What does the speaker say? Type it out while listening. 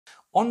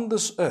On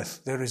this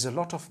earth, there is a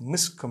lot of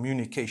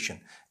miscommunication.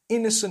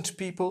 Innocent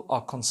people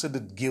are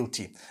considered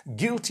guilty.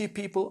 Guilty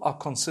people are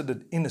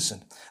considered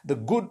innocent. The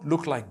good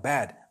look like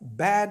bad.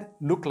 Bad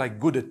look like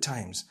good at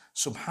times.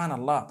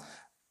 Subhanallah.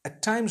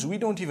 At times we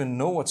don't even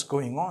know what's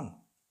going on.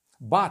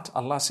 But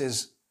Allah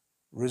says,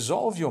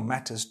 resolve your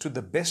matters to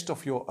the best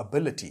of your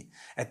ability.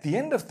 At the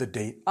end of the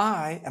day,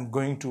 I am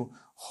going to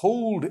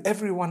hold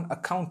everyone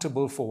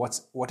accountable for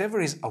whatever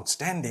is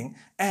outstanding.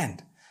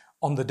 And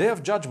on the day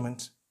of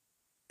judgment,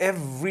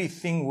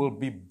 everything will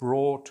be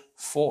brought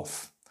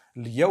forth.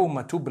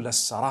 الْيَوْمَ تُبْلَى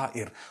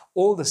السَّرَائِرُ.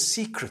 All the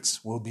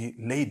secrets will be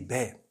laid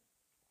bare.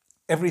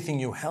 Everything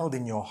you held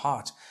in your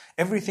heart,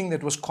 everything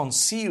that was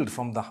concealed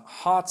from the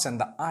hearts and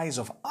the eyes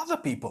of other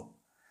people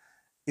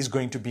is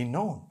going to be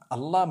known.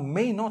 Allah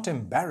may not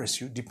embarrass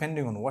you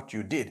depending on what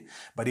you did,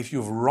 but if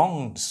you've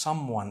wronged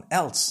someone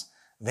else,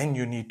 then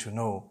you need to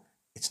know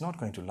it's not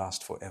going to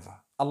last forever.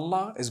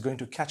 Allah is going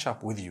to catch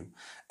up with you.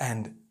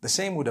 And the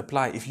same would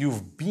apply if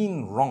you've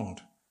been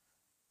wronged.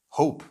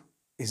 Hope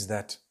is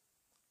that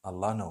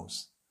Allah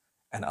knows,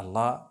 and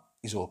Allah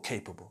is all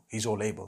capable. He's all able.